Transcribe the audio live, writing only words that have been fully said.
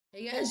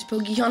Hey guys,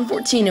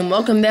 PokeCon14 and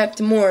welcome back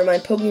to more of my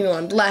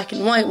Pokemon Black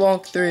and White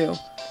walkthrough.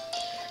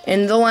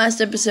 In the last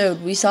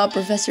episode, we saw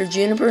Professor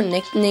Juniper,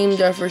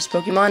 nicknamed our first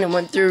Pokemon, and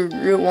went through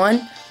Route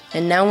 1,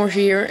 and now we're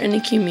here in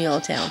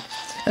Accumula Town.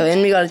 Oh,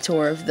 and we got a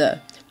tour of the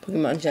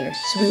Pokemon Center.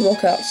 So we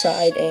walk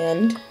outside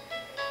and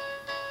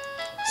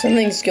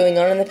something's going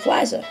on in the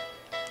plaza.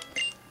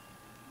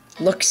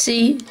 Look,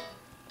 see?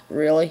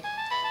 Really?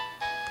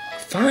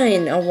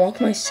 Fine, I'll walk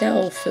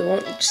myself. It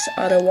won't just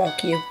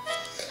auto-walk you.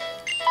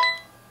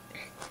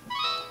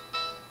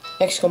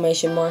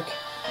 Exclamation mark.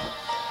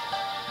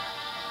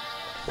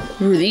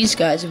 Who are these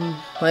guys and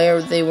why are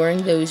they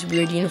wearing those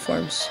weird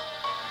uniforms?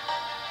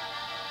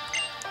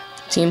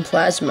 Team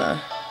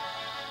Plasma.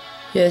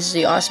 Here's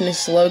the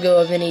awesomest logo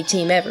of any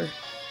team ever.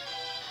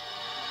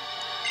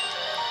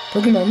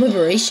 Pokemon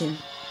Liberation.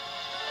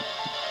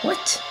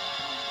 What?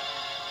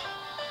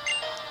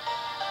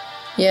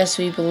 Yes,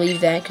 we believe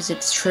that because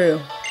it's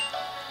true.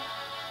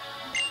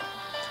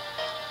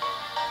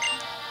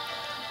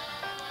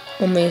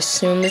 Only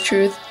assume the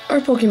truth. Our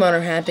Pokemon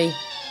are happy.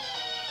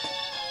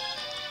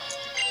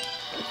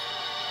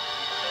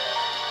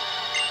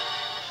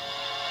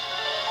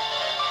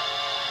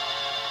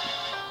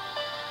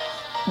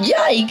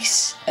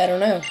 Yikes! I don't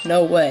know.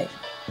 No way.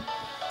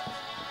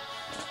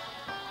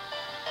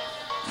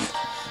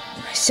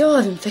 I still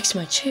haven't fixed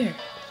my chair.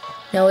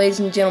 Now,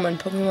 ladies and gentlemen,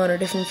 Pokemon are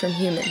different from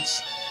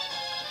humans.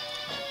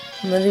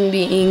 Living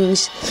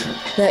beings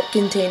that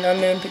contain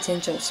unknown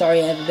potential.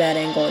 Sorry, I have a bad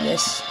angle of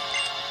this.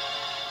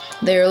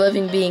 They are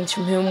living beings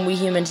from whom we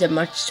humans have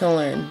much to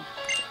learn.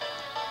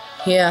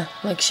 Yeah,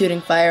 like shooting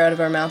fire out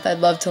of our mouth. I'd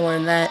love to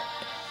learn that.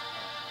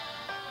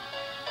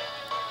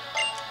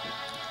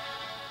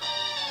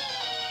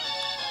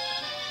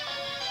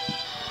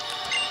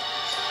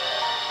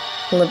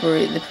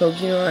 Liberate the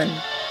Pokemon.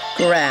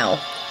 Growl.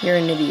 You're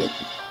an idiot.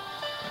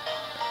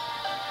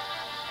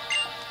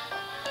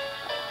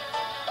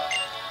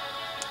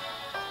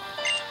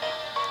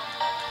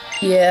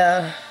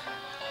 Yeah.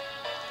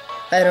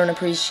 I don't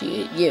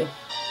appreciate you.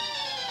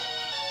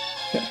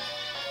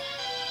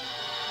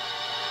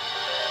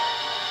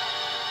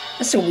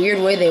 That's a weird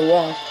way they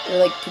walk.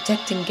 They're like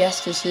protecting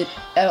guests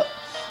at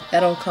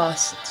all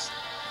costs.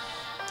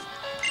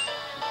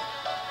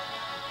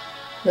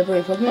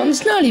 Liberate Pokemon?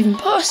 It's not even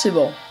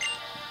possible.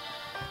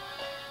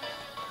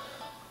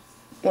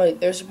 Wait,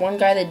 there's one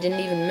guy that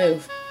didn't even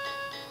move.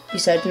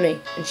 Besides me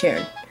and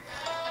Sharon.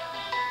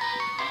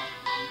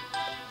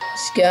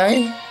 This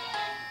guy...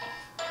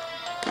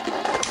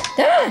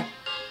 Ah!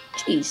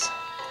 Jeez.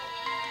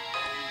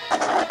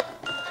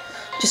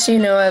 Just so you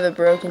know, I have a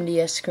broken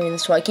DS screen,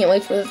 so I can't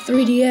wait for the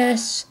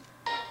 3DS.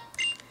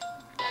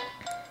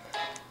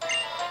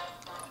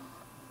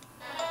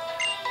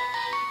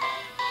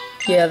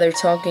 Yeah, they're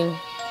talking.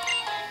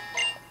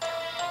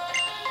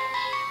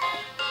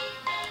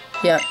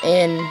 Yeah,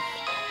 and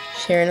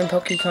Sharon and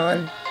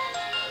PokeCon.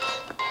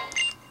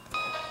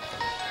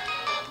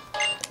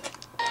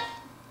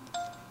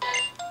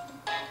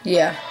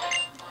 Yeah.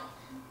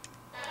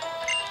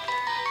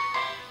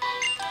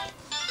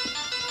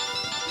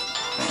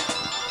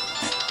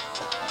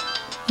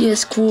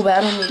 Yes, cool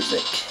battle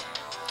music.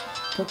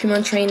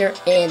 Pokemon Trainer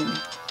N.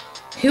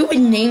 Who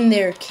would name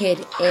their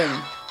kid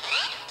N?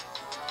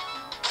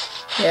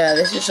 Yeah,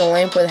 this is a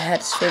lamp with a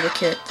hat's favorite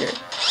character.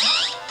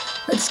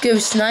 Let's go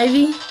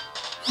Snivy,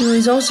 who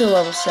is also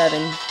level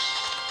 7.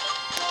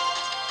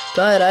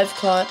 But I've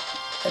caught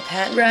a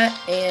Patrat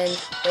and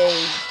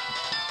a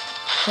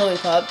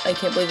Poliwhirl. I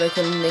can't believe I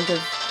couldn't think of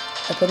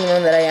a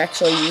Pokemon that I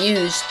actually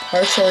used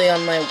partially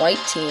on my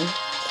white team.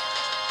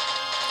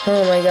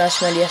 Oh my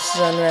gosh, my DS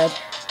is on red.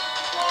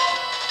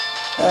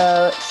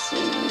 Let's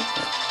see.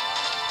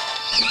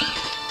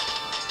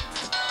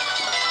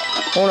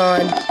 Hold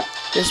on.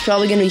 There's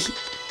probably gonna be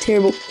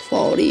terrible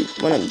quality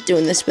when I'm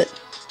doing this, but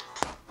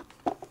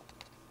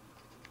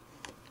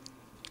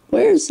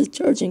where is the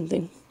charging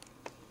thing?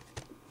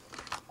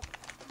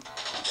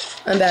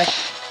 I'm back.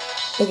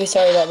 Okay,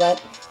 sorry about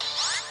that.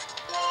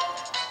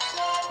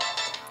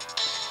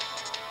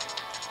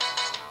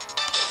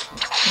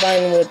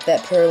 Vine Whip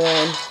that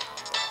Purrloin.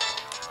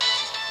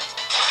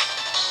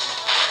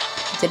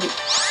 Did it?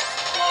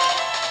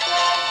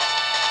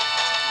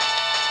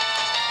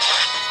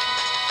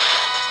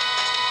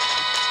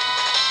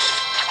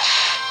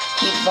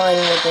 Keep Vine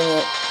Whipping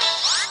it.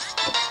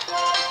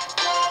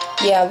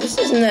 Yeah, this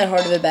isn't that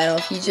hard of a battle.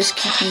 If you just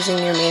keep using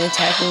your main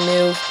attacking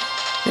move,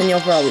 then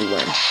you'll probably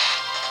win.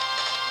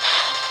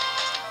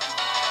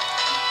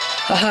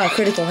 Haha,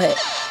 critical hit.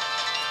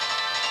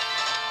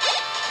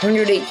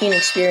 118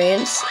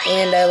 experience,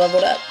 and I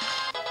leveled up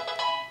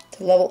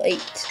to level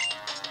 8.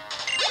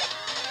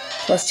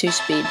 Plus 2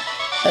 speed.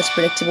 That's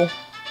predictable.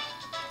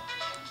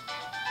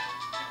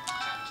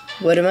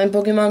 What did my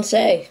Pokemon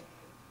say?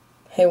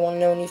 Hey, wanna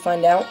know when you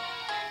find out?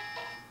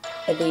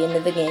 At the end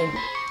of the game.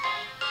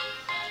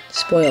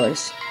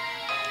 Spoilers.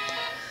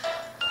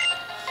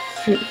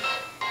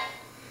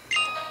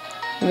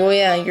 Oh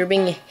yeah, you're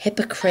being a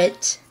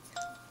hypocrite.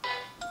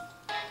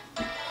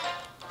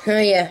 Oh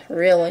yeah,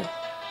 really.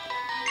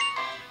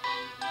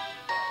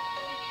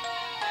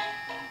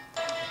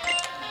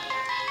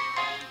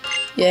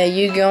 Yeah,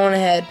 you go on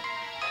ahead.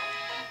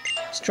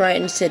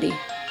 Striaton City.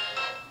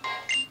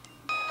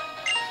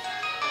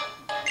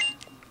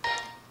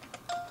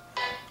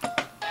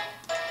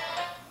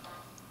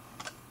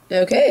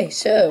 Okay,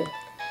 so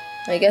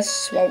I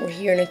guess while we're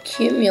here in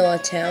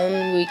Accumula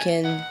Town, we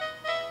can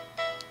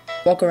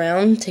walk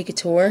around, take a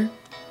tour.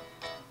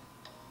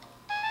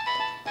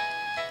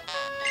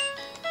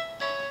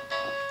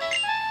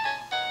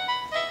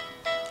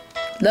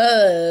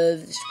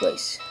 Love this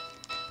place.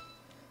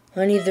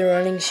 I need the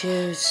running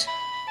shoes.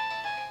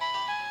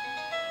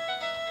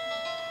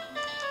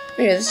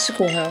 Yeah, this is a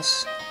cool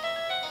house.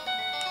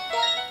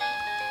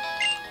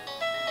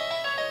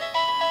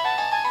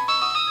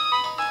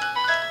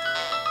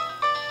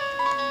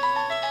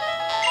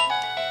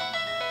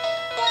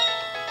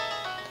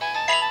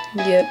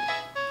 Yep.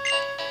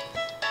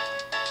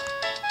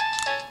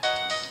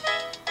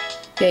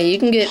 Yeah, you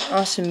can get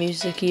awesome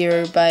music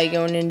here by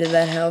going into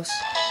that house.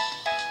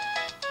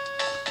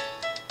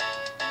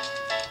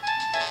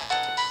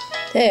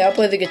 Hey, I'll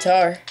play the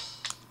guitar.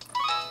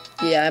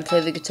 Yeah, I play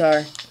the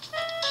guitar.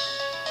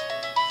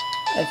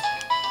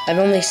 I've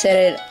only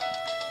said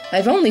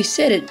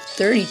it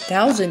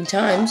 30,000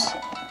 times.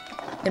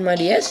 And my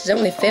DS has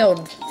only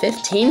failed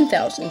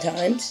 15,000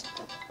 times.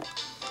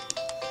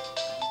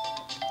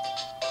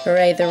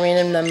 Alright, the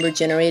random number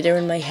generator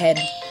in my head.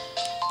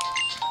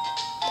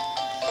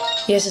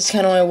 Yes, it's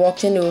kind of when I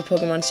walked into a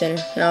Pokemon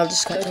Center. And I'll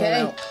just cut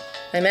out.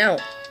 I'm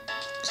out.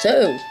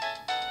 So,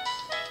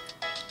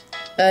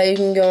 you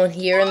can go in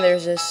here and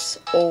there's this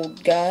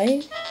old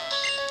guy.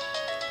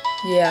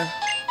 Yeah.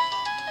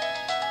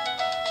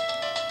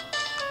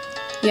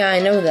 Yeah,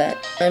 I know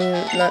that.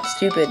 I'm not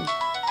stupid.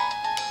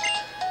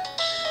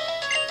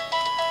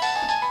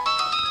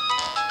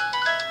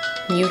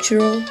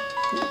 Mutual?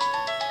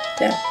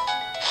 Yeah.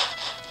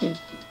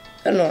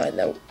 I don't know why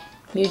that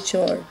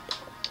mutual or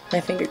my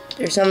finger.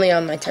 There's something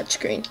on my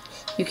touchscreen.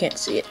 You can't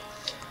see it.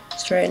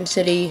 Striaton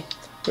City,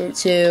 Route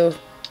 2,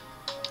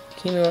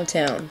 Accumula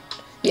Town.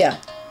 Yeah.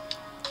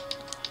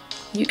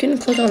 You can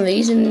click on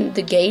these and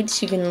the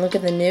gates. You can look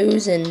at the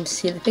news and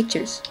see the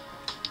pictures.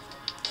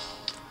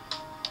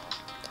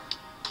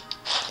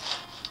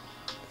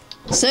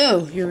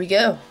 So, here we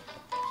go.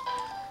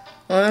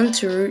 On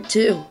to Route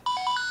 2.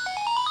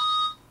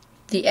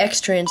 The X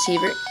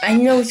transceiver. I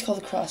know it's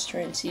called the cross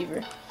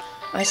transceiver.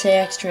 I say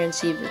X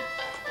transceiver.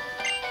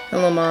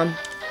 Hello, Mom.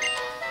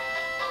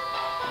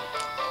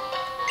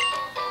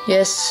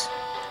 Yes.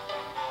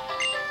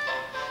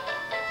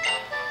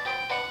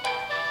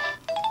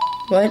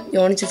 What? You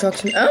wanted to talk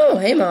to me? Oh,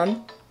 hey,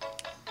 Mom.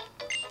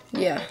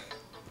 Yeah.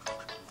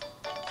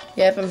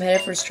 Yep, I'm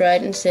headed for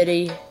Striaton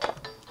City.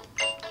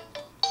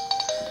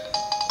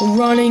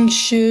 Running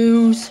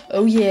shoes.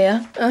 Oh,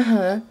 yeah.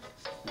 Uh-huh.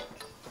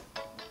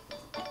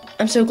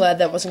 I'm so glad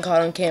that wasn't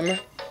caught on camera.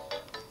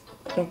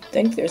 I don't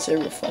think there's a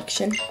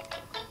reflection.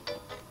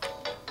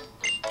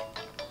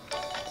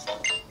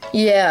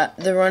 Yeah,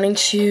 the running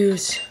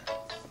shoes.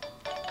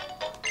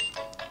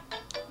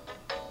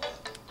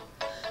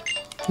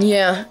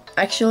 Yeah,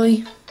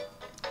 actually,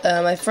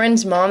 my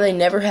friend's mom, they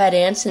never had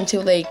ants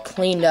until they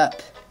cleaned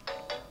up.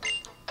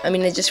 I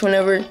mean, they just went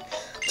over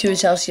to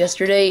his house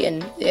yesterday,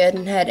 and they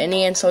hadn't had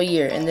any ants all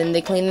year, and then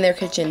they cleaned their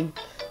kitchen,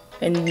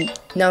 and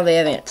now they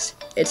have ants.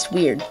 It's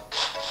weird.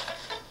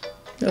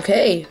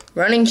 Okay,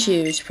 running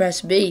shoes,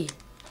 press B.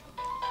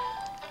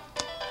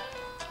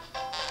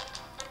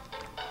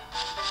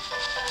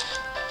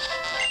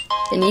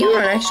 And you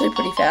run actually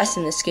pretty fast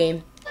in this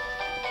game.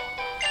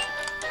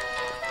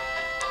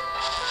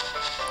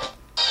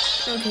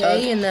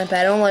 Okay, in that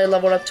battle I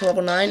leveled up to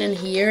level 9, and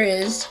here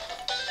is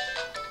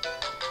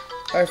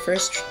our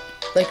first,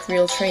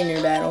 real trainer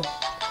battle.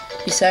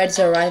 Besides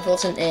our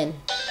rivals and N.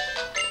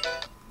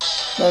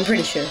 Well, I'm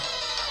pretty sure.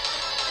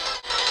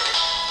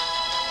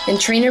 In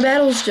trainer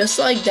battles, just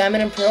like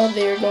Diamond and Pearl,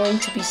 they're going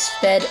to be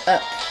sped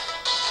up.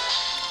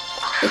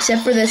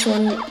 Except for this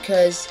one,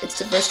 because it's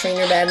the first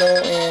trainer battle,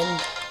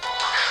 and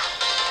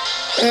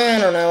I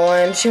don't know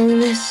why I'm showing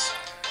this.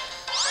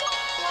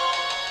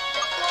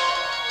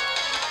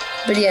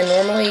 But yeah,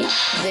 normally,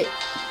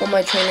 all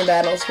my trainer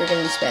battles are going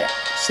to be sped up.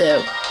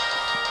 So,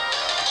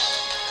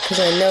 because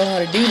I know how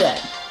to do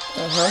that.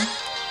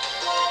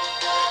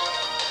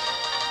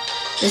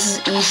 This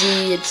is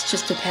easy, it's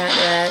just a pat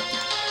rat.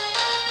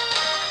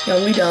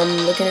 Yummy Dum,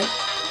 looking at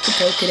the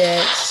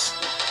Pokedex.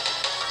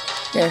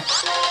 Yeah,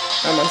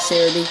 I'm on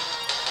Cerebi,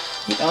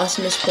 the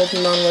awesomest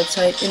Pokemon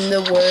website in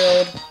the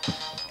world.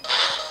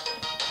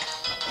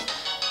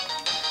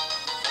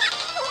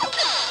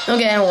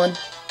 Okay, I won.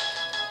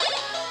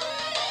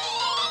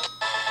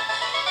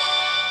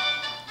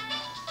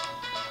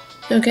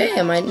 Okay,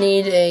 I might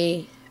need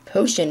a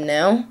potion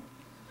now.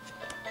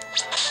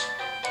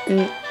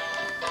 And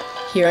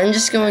here, I'm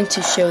just going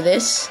to show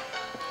this.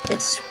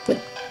 It's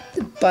what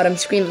the bottom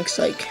screen looks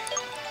like.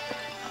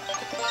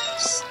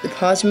 It's the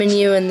pause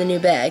menu and the new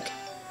bag.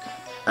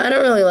 I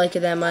don't really like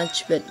it that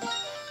much, but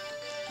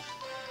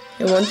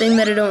the one thing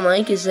that I don't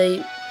like is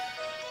they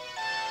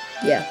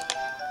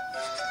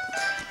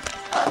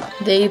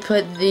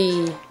put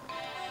the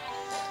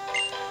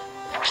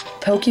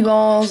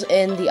Pokeballs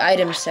in the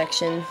items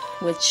section,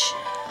 which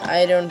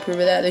I don't approve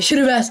of that. They should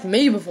have asked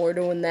me before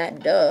doing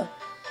that, duh.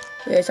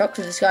 Yeah, talk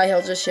to this guy,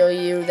 he'll just show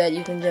you that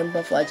you can jump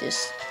off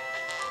ledges.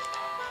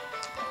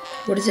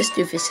 What does this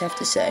doofus have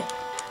to say?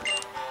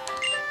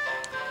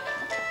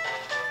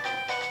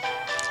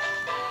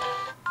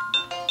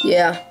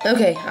 Yeah,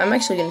 okay, I'm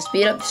actually going to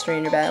speed up the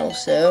trainer battle,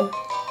 so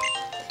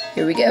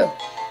here we go.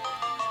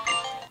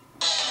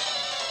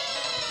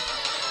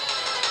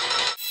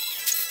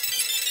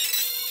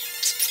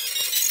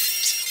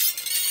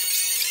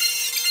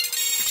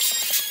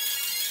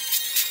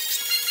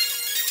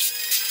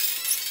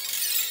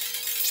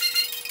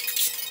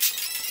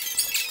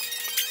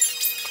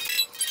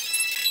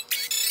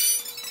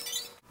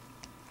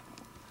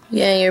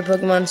 Yeah, your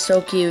Pokemon's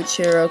so cute,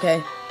 sure,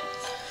 okay.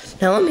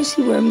 Now let me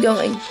see where I'm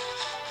going.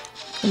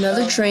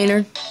 Another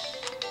trainer.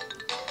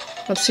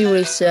 Let's see what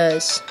he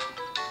says.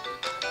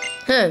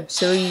 Huh,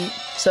 so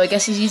I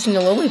guess he's using a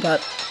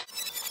Lillipup.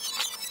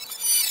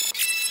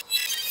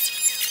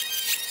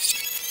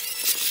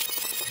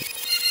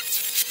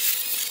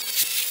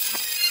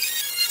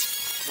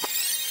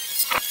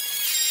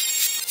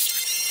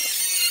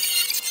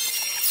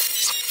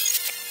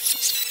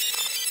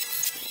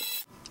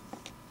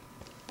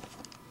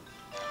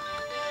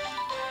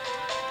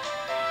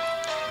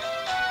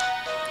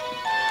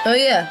 Oh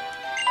yeah,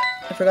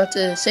 I forgot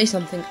to say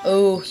something.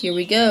 Oh, here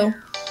we go.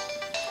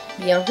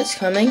 Bianca's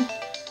coming.